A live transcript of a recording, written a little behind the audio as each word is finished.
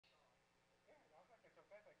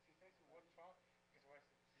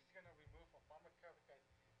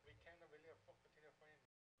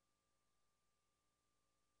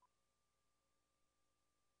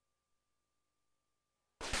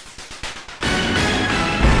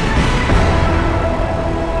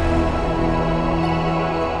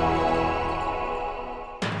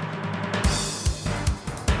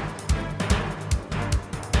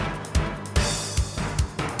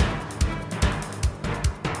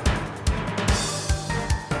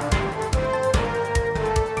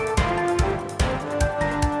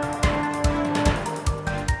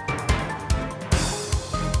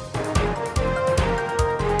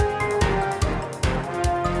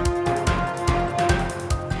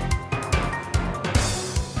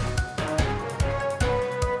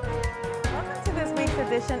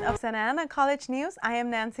of Santa Ana College News. I am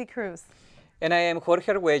Nancy Cruz. And I am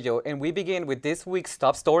Jorge Arguello, and we begin with this week's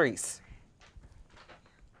top stories.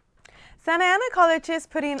 Santa Ana College is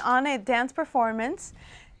putting on a dance performance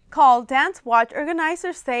called Dance Watch.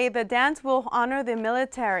 Organizers say the dance will honor the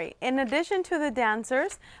military. In addition to the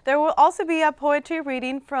dancers, there will also be a poetry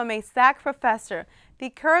reading from a SAC professor. The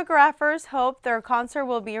choreographers hope their concert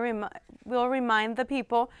will remind the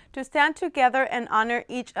people to stand together and honor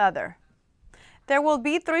each other. There will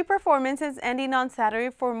be 3 performances ending on Saturday.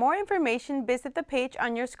 For more information, visit the page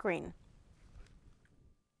on your screen.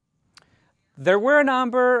 There were a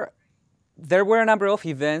number of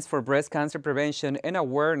events for breast cancer prevention and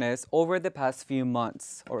awareness over the past few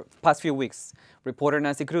weeks. Reporter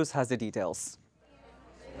Nancy Cruz has the details.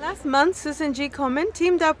 Last month, Susan G. Komen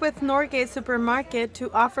teamed up with Norgate Supermarket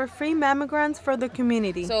to offer free mammograms for the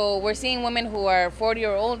community. So we're seeing women who are 40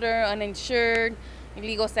 or older, uninsured,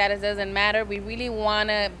 legal status doesn't matter. We really want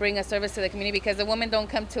to bring a service to the community because the women don't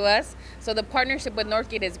come to us. So the partnership with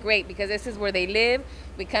Northgate is great because this is where they live.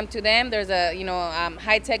 We come to them. There's a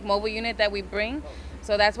high-tech mobile unit that we bring.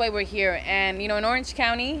 So that's why we're here. And in Orange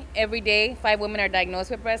County, every day 5 women are diagnosed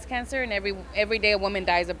with breast cancer, and every day a woman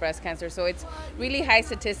dies of breast cancer. So it's really high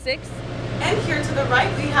statistics. And here to the right,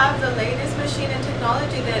 we have the latest machine and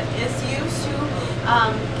technology that is used to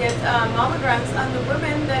get mammograms on the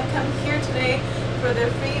women that come here today for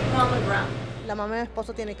their free mammogram.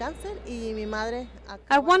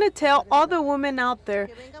 I want to tell all the women out there,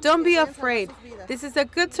 don't be afraid. This is a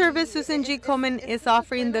good service Susan G. Komen is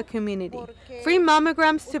offering the community. Free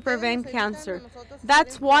mammograms to prevent cancer.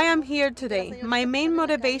 That's why I'm here today. My main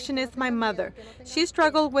motivation is my mother. She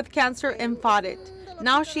struggled with cancer and fought it.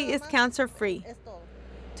 Now she is cancer-free.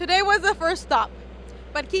 Today was the first stop,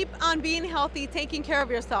 but keep on being healthy, taking care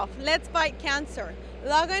of yourself. Let's fight cancer.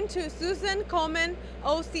 Log on to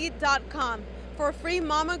SusanKomenOC.com for free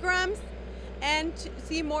mammograms and to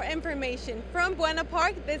see more information. From Buena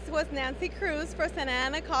Park, this was Nancy Cruz for Santa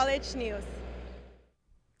Ana College News.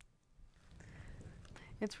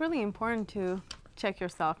 It's really important to check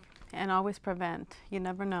yourself and always prevent. You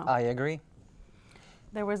never know. I agree.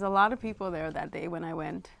 There was a lot of people there that day when I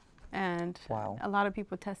went, and wow, a lot of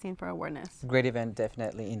people testing for awareness. Great event,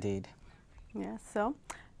 definitely, indeed. Yeah, so.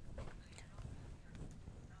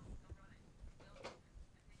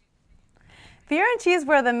 Beer and cheese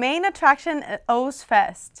were the main attraction at O's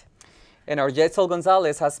Fest. And our Jetzel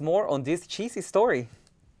Gonzalez has more on this cheesy story.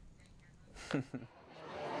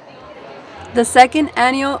 The second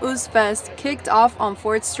annual O's Fest kicked off on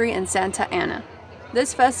 4th Street in Santa Ana.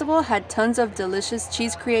 This festival had tons of delicious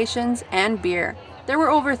cheese creations and beer. There were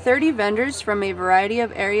over 30 vendors from a variety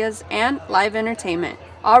of areas and live entertainment.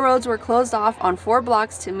 All roads were closed off on 4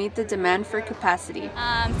 blocks to meet the demand for capacity.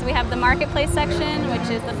 So we have the marketplace section,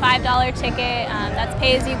 which is the $5 ticket. That's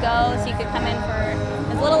pay as you go, so you could come in for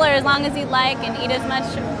as little or as long as you'd like and eat as much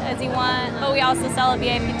as you want. But we also sell a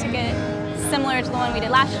VIP ticket similar to the one we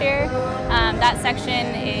did last year. That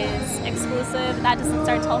section is exclusive. That doesn't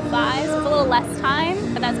start till 5, so it's a little less time,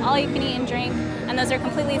 but that's all you can eat and drink. And those are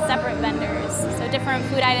completely separate vendors. So different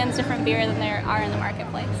food items, different beer than there are in the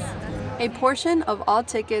marketplace. A portion of all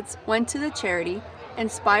tickets went to the charity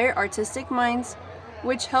Inspire Artistic Minds,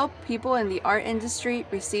 which help people in the art industry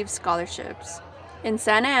receive scholarships. In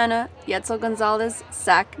Santa Ana, Jetzel Gonzalez,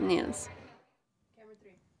 SAC News.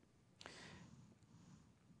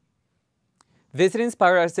 Visit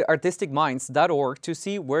InspireArtisticMinds.org to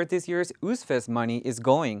see where this year's O's Fest money is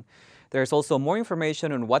going. There's also more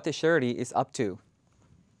information on what the charity is up to.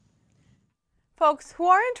 Folks who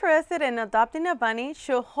are interested in adopting a bunny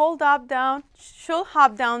should hop down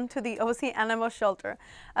to the OC Animal Shelter.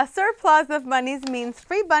 A surplus of bunnies means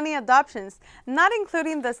free bunny adoptions, not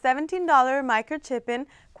including the $17 microchipping.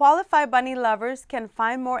 Qualified bunny lovers can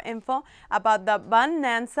find more info about the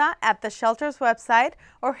Bonanza at the shelter's website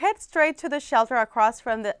or head straight to the shelter across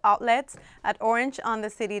from the outlets at Orange on the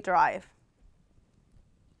City Drive.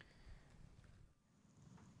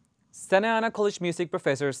 Santa Ana College music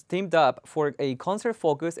professors teamed up for a concert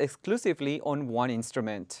focused exclusively on one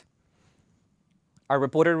instrument. Our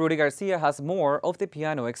reporter Rudy Garcia has more of the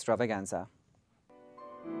piano extravaganza.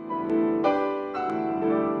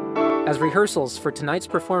 As rehearsals for tonight's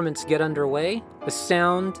performance get underway, the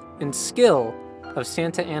sound and skill of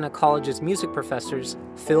Santa Ana College's music professors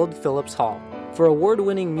filled Phillips Hall. For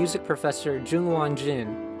award-winning music professor Jungwon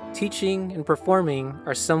Jin, teaching and performing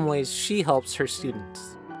are some ways she helps her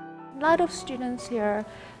students. A lot of students here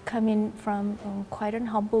coming from quite an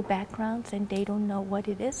humble backgrounds, and they don't know what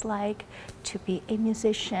it is like to be a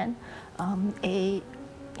musician, the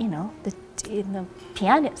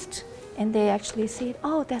pianist, and they actually say,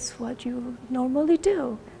 "Oh, that's what you normally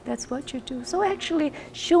do." That's what you do. So actually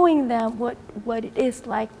showing them what it is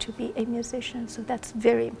like to be a musician. So that's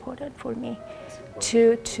very important for me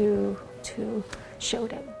to show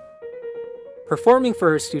them. Performing for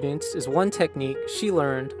her students is one technique she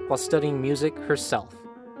learned while studying music herself.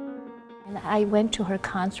 And I went to her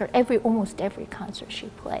concert, almost every concert she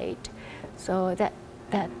played. So that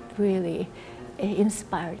really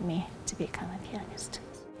inspired me to become a pianist.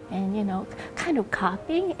 And you know, kind of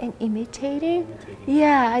copying and imitating.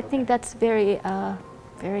 Yeah, I think that's was very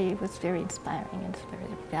inspiring and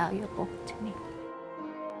very valuable to me.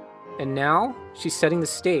 And now she's setting the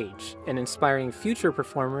stage and inspiring future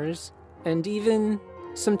performers and even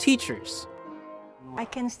some teachers. I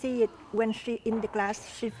can see it when she's in the class.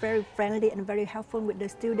 She's very friendly and very helpful with the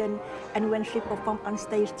student. And when she performs on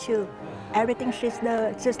stage too, everything she's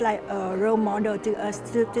just like a role model to us,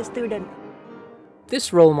 to the student.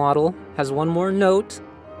 This role model has one more note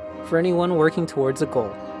for anyone working towards a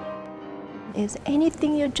goal. Is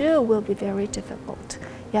anything you do will be very difficult.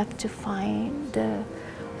 You have to find the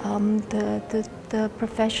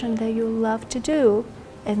profession that you love to do,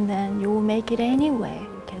 and then you will make it anyway.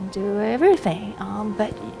 You can do everything,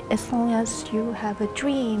 but as long as you have a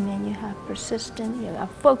dream and you have persistence, you are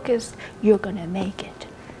focused, you're gonna make it.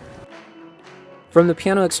 From the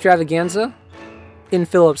Piano Extravaganza, in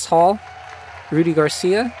Phillips Hall, Rudy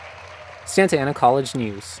Garcia, Santa Ana College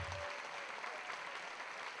News.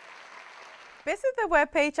 Visit the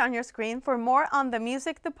webpage on your screen for more on the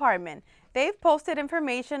music department. They've posted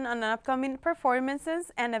information on upcoming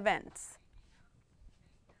performances and events.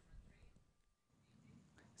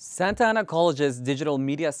 Santa Ana College's Digital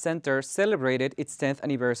Media Center celebrated its 10th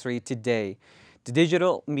anniversary today. The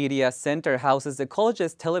Digital Media Center houses the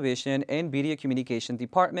college's television and video communication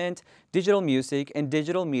department, digital music, and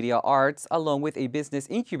digital media arts, along with a business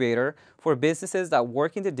incubator for businesses that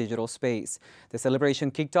work in the digital space. The celebration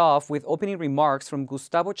kicked off with opening remarks from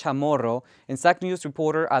Gustavo Chamorro, and SAC News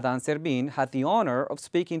reporter Adan Servin had the honor of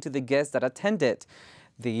speaking to the guests that attended.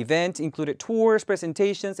 The event included tours,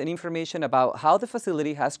 presentations, and information about how the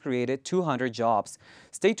facility has created 200 jobs.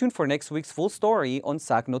 Stay tuned for next week's full story on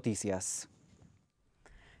SAC Noticias.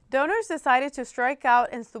 Donors decided to strike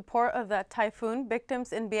out in support of the typhoon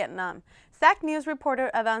victims in Vietnam. SAC News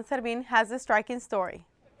reporter Adan Servin has the striking story.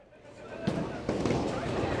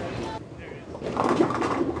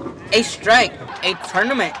 A strike, a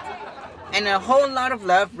tournament, and a whole lot of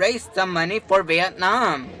love raised some money for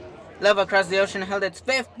Vietnam. Love Across the Ocean held its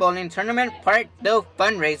 5th bowling tournament Part 2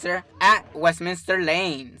 fundraiser at Westminster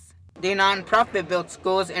Lanes. The non-profit builds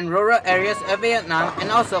schools in rural areas of Vietnam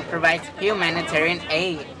and also provides humanitarian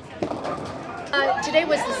aid. Today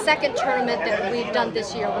was the second tournament that we've done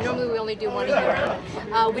this year. Normally we only do one a year.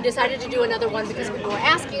 We decided to do another one because people were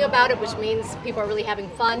asking about it, which means people are really having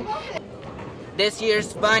fun. This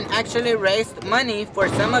year's fund actually raised money for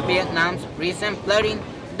some of Vietnam's recent flooding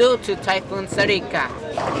due to Typhoon Sarika.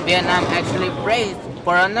 Vietnam actually braced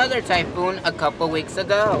for another typhoon a couple weeks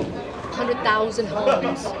ago. 100,000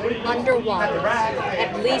 homes underwater,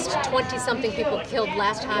 at least 20-something people killed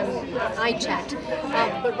last time I checked.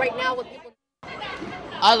 But right now, what people...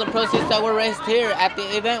 All the proceeds that were raised here at the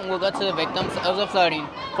event will go to the victims of the flooding.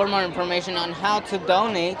 For more information on how to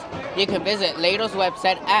donate, you can visit LATO's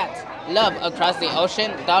website at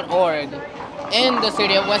loveacrosstheocean.org. In the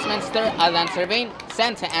city of Westminster, Adan Servin,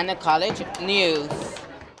 Santa Ana College News.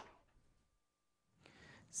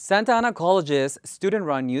 Santa Ana College's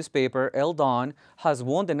student-run newspaper, Adan, has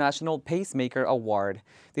won the National Pacemaker Award.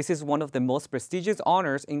 This is one of the most prestigious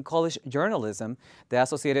honors in college journalism. The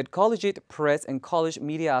Associated Collegiate Press and College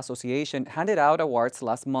Media Association handed out awards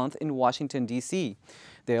last month in Washington, D.C.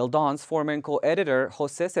 The Adan's former co-editor,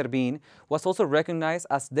 Jose Servin, was also recognized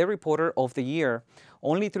as the Reporter of the Year.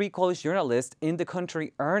 Only 3 college journalists in the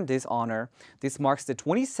country earned this honor. This marks the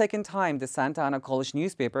 22nd time the Santa Ana College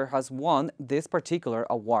newspaper has won this particular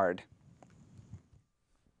award.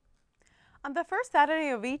 On the first Saturday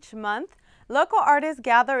of each month, local artists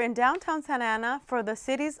gather in downtown Santa Ana for the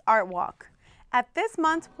city's Art Walk. At this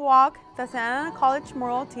month's walk, the Santa Ana College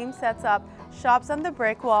mural team sets up shops on the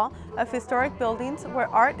brick wall of historic buildings where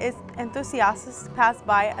art enthusiasts pass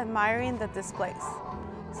by admiring the displays.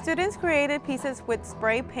 Students created pieces with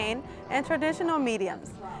spray paint and traditional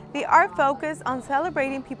mediums. The art focused on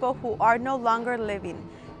celebrating people who are no longer living.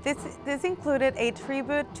 This included a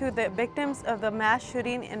tribute to the victims of the mass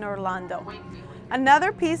shooting in Orlando.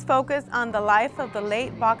 Another piece focused on the life of the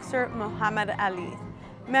late boxer Muhammad Ali.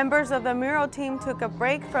 Members of the mural team took a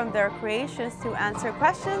break from their creations to answer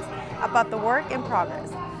questions about the work in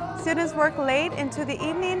progress. Students worked late into the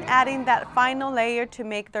evening, adding that final layer to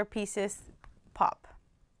make their pieces pop.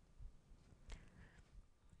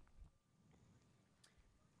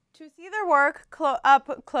 To see their work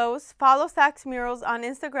up close, follow SAC's murals on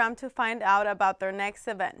Instagram to find out about their next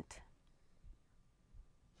event.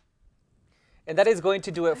 And that is going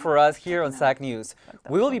to do it for us here on SAC News.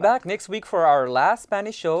 We will be back next week for our last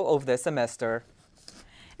Spanish show of the semester.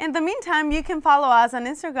 In the meantime, you can follow us on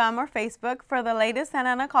Instagram or Facebook for the latest Santa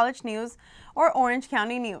Ana College news or Orange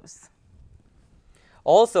County news.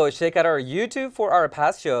 Also, check out our YouTube for our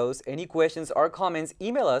past shows. Any questions or comments,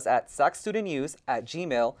 email us at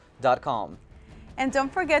sacstudentnews@gmail.com. And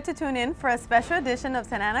don't forget to tune in for a special edition of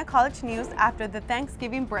Santa Ana College News after the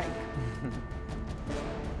Thanksgiving break.